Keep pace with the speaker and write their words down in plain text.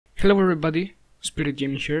Hello everybody, Spirit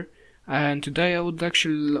Gaming here, and today I would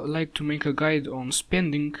actually like to make a guide on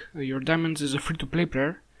spending your diamonds as a free-to-play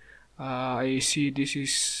player. I see this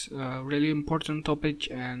is a really important topic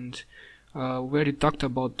and very talked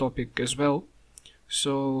about topic as well.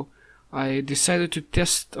 So I decided to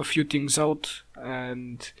test a few things out,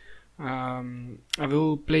 and I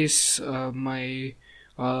will place my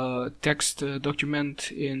text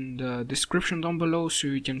document in the description down below so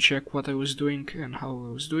you can check what I was doing and how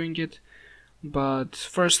I was doing it. But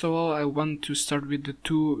first of all, I want to start with the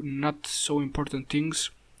two not so important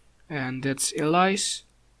things, and that's allies.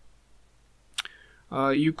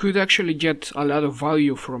 You could actually get a lot of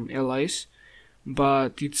value from allies,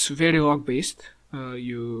 but it's very luck based.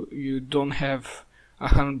 You don't have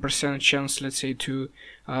 100% chance, let's say, to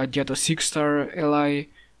get a 6-star ally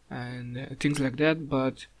and things like that,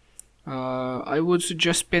 but I would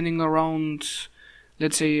suggest spending around,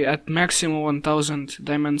 let's say, at maximum 1000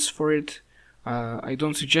 diamonds for it. I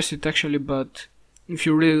don't suggest it actually, but if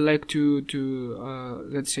you really like to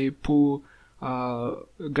let's say, pull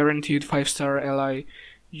guaranteed 5-star ally,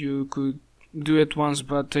 you could do it once,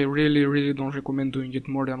 but I really don't recommend doing it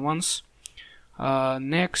more than once.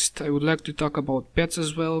 Next, I would like to talk about pets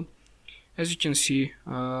as well. As you can see,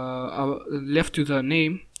 left to the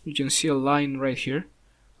name, you can see a line right here,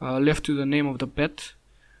 left to the name of the pet.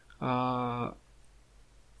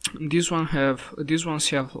 These ones have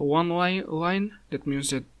one line, that means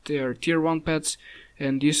that they are tier 1 pets,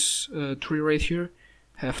 and these three right here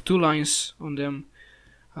have 2 lines on them.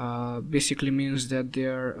 Basically means that they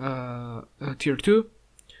are tier 2,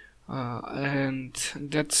 and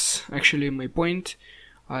that's actually my point.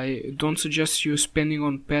 I don't suggest you spending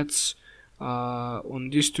on pets on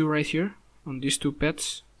these two right here, on these two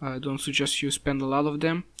pets. I don't suggest you spend a lot of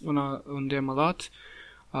them on them a lot.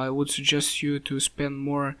 I would suggest you to spend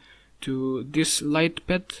more to this light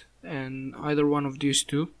pet and either one of these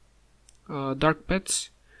two dark pets,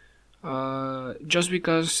 just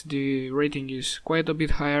because the rating is quite a bit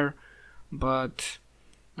higher, but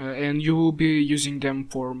and you will be using them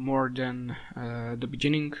for more than the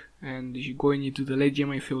beginning, and going into the late game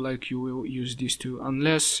I feel like you will use these two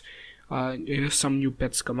unless some new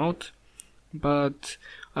pets come out. But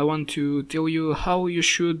I want to tell you how you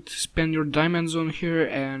should spend your diamonds on here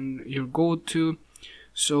and your gold too.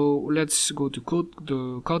 So let's go to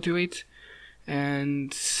cultivate,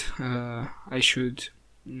 and I should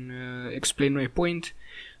explain my point.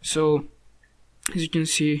 So as you can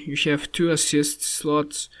see, you have 2 assist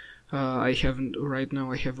slots. Right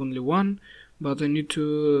now I have only 1, but I need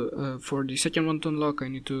to for the second one to unlock, I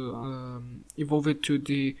need to evolve it to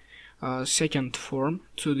the second form,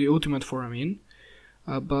 to the ultimate form I mean.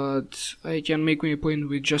 But I can make my point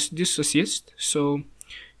with just this assist. So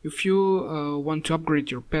if you want to upgrade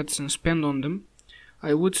your pets and spend on them,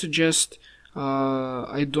 I would suggest,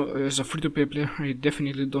 as a free-to-play player, I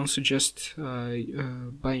definitely don't suggest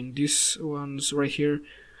buying these ones right here.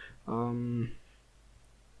 Well,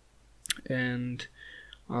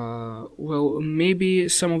 maybe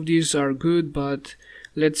some of these are good, but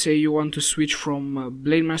let's say you want to switch from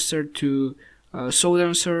Blade Master to Soul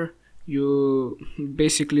Dancer. You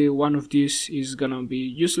basically, one of these is gonna be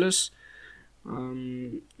useless,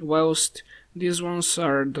 whilst these ones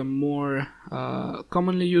are the more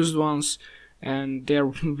commonly used ones, and they're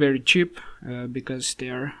very cheap because they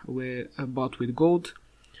are bought with gold.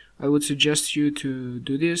 I would suggest you to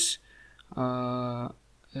do this,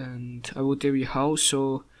 and I will tell you how.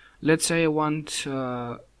 So let's say I want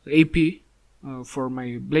AP for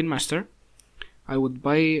my Blade Master. I would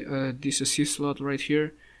buy this assist slot right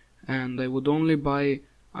here, and I would only buy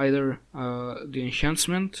either the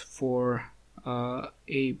enhancement for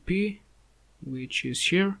AP, which is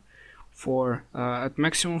here, for at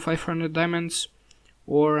maximum 500 diamonds,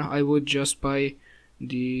 or I would just buy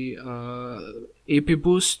the AP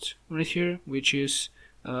boost right here, which is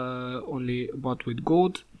only bought with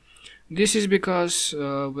gold. This is because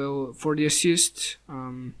well, for the assist,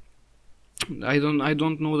 I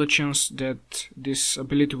don't know the chance that this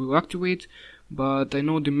ability will activate, but I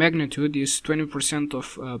know the magnitude is 20%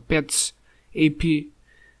 of pets AP,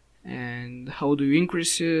 and how do you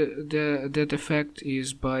increase that effect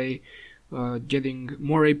is by getting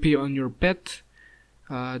more AP on your pet.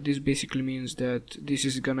 This basically means that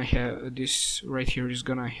this right here is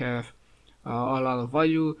gonna have a lot of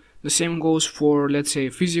value. The same goes for, let's say,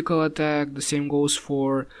 physical attack. The same goes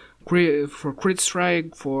for crit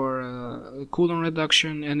strike, for cooldown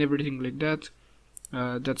reduction, and everything like that.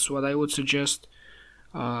 That's what I would suggest.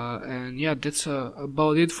 And yeah, that's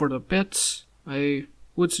about it for the pets. I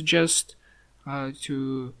would suggest I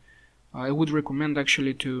would recommend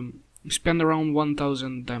actually to spend around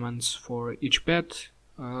 1000 diamonds for each pet,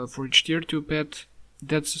 for each tier 2 pet.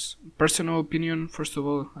 That's personal opinion, first of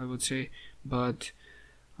all, I would say, but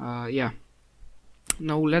yeah.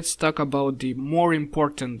 Now let's talk about the more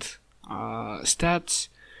important stats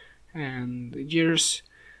and gears,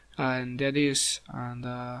 and that is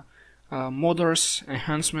modders,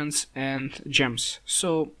 enhancements, and gems.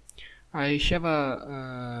 So I have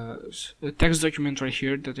a text document right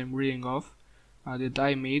here that I'm reading off, that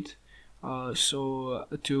I made. So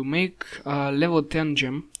to make a level 10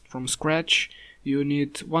 gem from scratch, you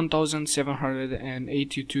need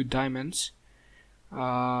 1782 diamonds,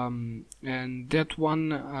 and that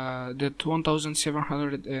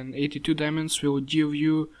 1782 diamonds will give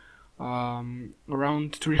you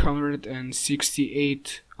around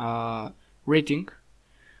 368 rating,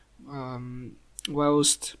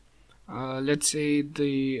 whilst let's say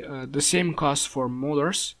the same cost for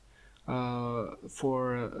modders.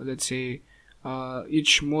 For let's say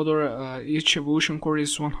each modder, each evolution core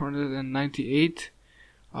is 198.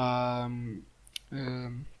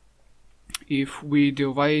 If we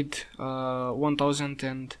divide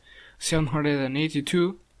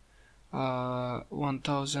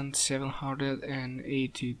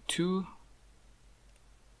 1782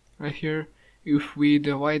 right here, if we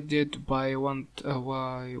divide it by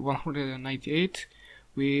 198,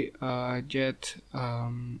 we get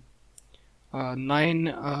 9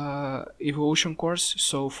 evolution cores.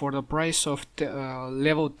 So for the price of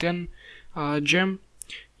level 10 gem,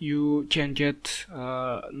 you can get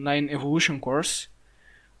 9 evolution cores,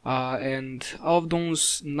 and of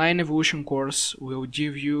those 9 evolution cores will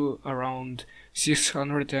give you around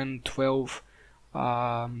 612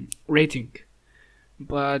 rating.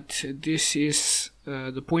 But this is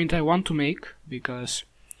the point I want to make, because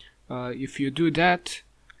if you do that,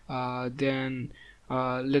 then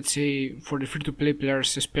let's say for the free-to-play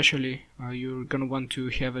players especially, you're gonna want to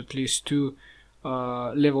have at least 2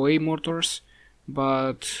 level A modders.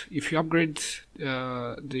 But if you upgrade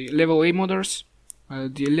the level A modders,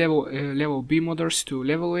 the level B modders to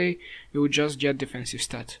level A, you will just get defensive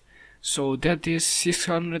stat. So that is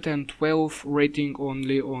 612 rating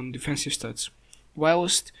only on defensive stats.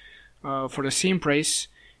 Whilst for the same price,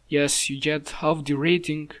 yes, you get half the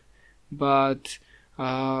rating, but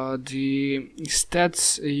the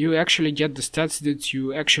stats, you actually get the stats that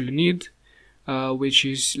you actually need, which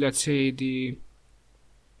is, let's say, the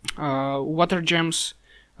water gems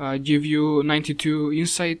give you 92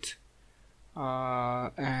 insight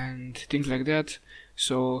and things like that.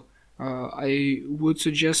 So I would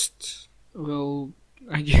suggest, well,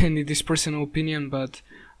 again, it is personal opinion, but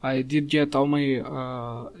I did get all my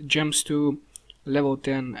gems to level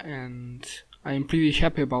 10, and I'm pretty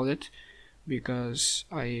happy about it, because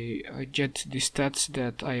I get the stats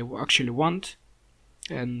that I actually want,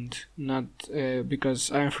 and not because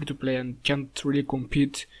I am free to play and can't really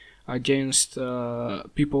compete against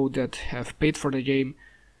people that have paid for the game.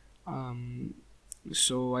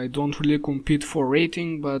 So I don't really compete for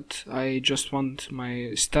rating, but I just want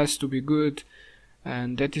my stats to be good,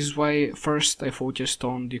 and that is why first I focused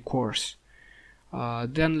on the cores.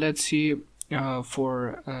 Then let's see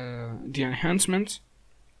for the enhancement.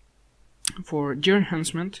 For gear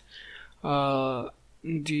enhancement, the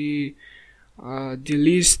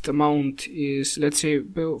least amount is, let's say,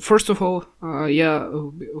 first of all, yeah,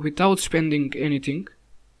 without spending anything,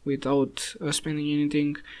 your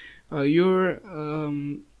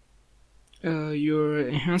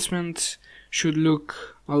enhancement should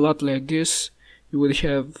look a lot like this. You will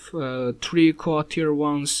have 3 core tier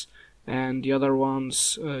 1s, and the other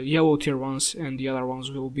ones yellow tier 1s, and the other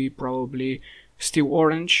ones will be probably still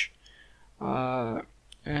orange.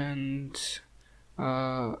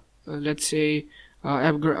 Let's say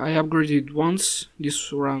I upgraded once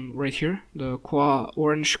this one right here, the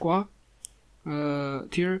orange qua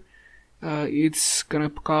tier. It's gonna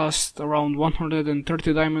cost around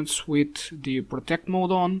 130 diamonds with the protect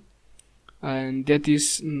mode on, and that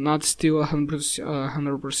is not still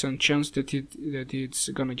 100% chance that it's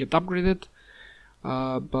gonna get upgraded,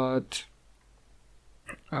 but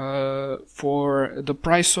for the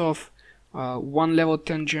price of 1 level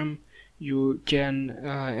 10 gem, you can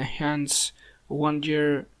enhance one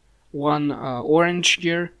orange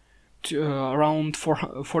gear to around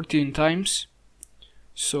 14 times.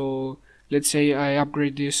 So let's say I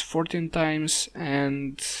upgrade this 14 times,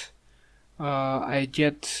 and I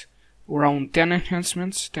get around 10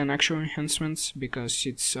 enhancements, 10 actual enhancements, because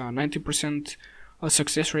it's 90%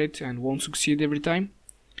 success rate and won't succeed every time.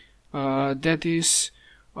 That is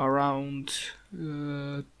around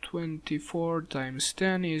 24 times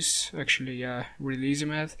 10 is actually, yeah, really easy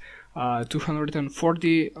math,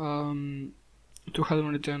 240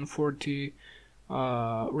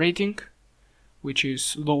 rating, which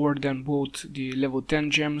is lower than both the level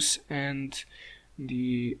 10 gems and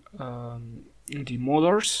the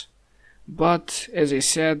motors. But as I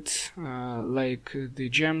said, like the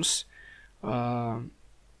gems, you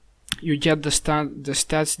get the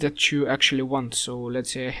stats that you actually want. So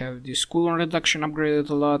let's say I have this cooldown reduction upgraded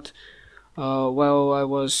a lot. While I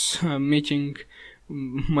was making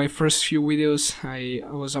my first few videos, I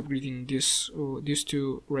was upgrading these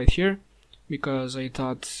two right here, because I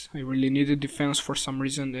thought I really needed defense for some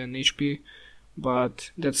reason and HP,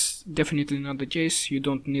 but that's definitely not the case. You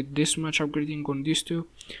don't need this much upgrading on these two,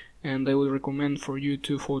 and I would recommend for you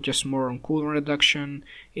to focus more on cooldown reduction,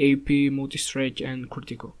 AP, multi-strike and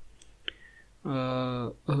critical.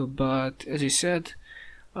 But as I said,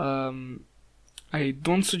 I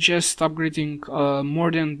don't suggest upgrading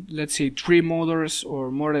more than, let's say, 3 motors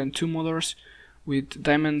or more than 2 motors with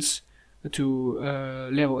diamonds to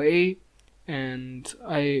level A. And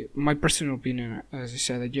my personal opinion, as I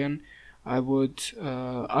said again, I would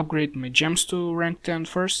upgrade my gems to rank 10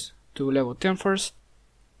 first, to level 10 first.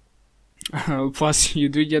 Plus you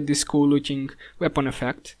do get this cool looking weapon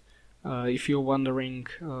effect. If you're wondering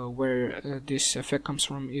where this effect comes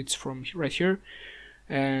from, it's from right here.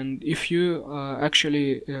 And if you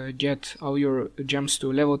actually get all your gems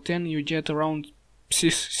to level 10, you get around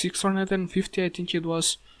 650, I think it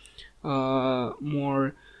was,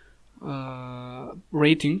 more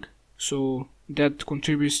rating. So that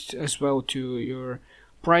contributes as well to your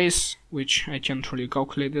price, which I can't really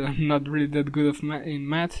calculate it. I'm not really that good in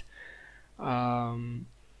math. But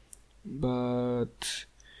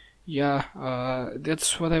yeah,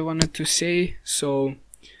 that's what I wanted to say. So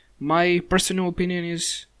my personal opinion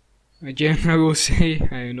is, again, I will say,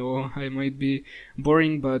 I know I might be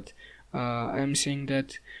boring, but I'm saying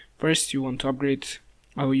that first you want to upgrade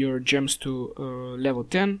all your gems to level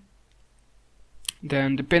 10.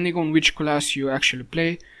 Then, depending on which class you actually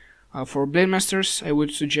play, for Blade Masters I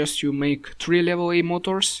would suggest you make 3 level A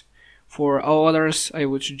motors. For all others I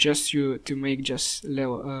would suggest you to make just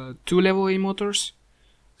 2 level A motors.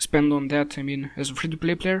 Spend on that, I mean, as a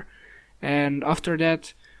free-to-play player. And after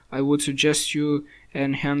that I would suggest you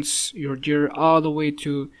enhance your gear all the way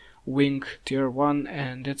to wing tier 1,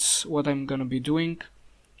 and that's what I'm gonna be doing.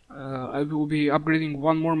 I will be upgrading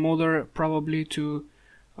one more motor probably to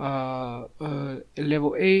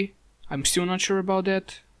level A. I'm still not sure about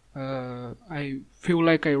that. I feel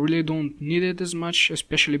like I really don't need it as much,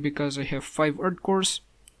 especially because I have 5 earth cores.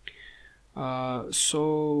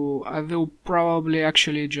 So I will probably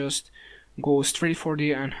actually just go straight for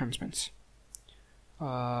the enhancements.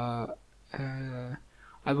 I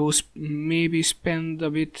will maybe spend a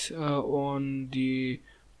bit on the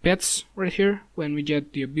pets right here when we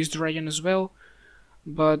get the Abyss Dragon as well,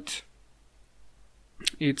 but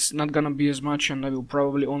it's not gonna be as much, and I will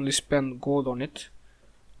probably only spend gold on it.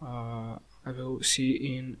 I will see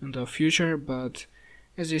in the future, but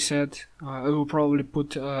as I said, I will probably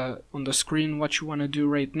put on the screen what you want to do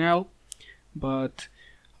right now. But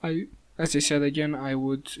as I said again, I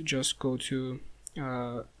would just go to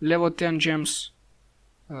level 10 gems,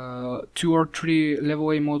 2 or 3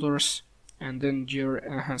 level A motors, and then gear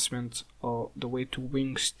enhancement all the way to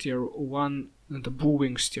wings tier 1, the blue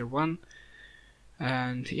wings tier 1.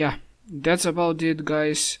 And yeah, that's about it,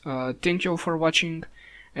 guys. Thank you all for watching.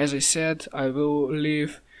 As I said, I will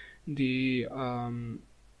leave my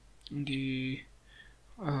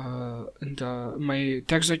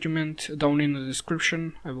text document down in the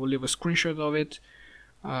description. I will leave a screenshot of it.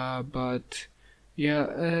 But yeah,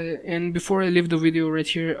 and before I leave the video right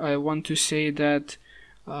here, I want to say that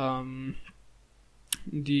the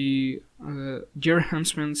gear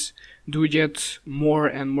enhancements do get more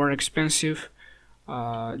and more expensive,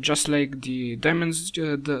 just like the diamonds,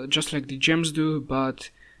 just like the gems do, but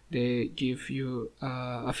they give you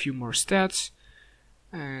a few more stats.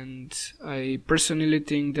 And I personally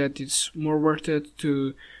think that it's more worth it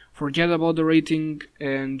to forget about the rating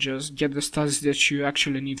and just get the stats that you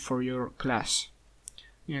actually need for your class.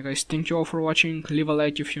 Yeah, guys, thank you all for watching. Leave a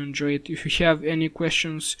like if you enjoyed. If you have any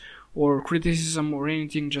questions or criticism or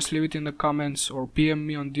anything, just leave it in the comments or PM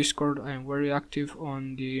me on Discord. I am very active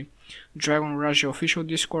on the Dragon Raja official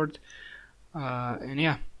Discord. And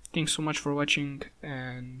yeah, thanks so much for watching,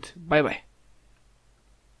 and bye bye.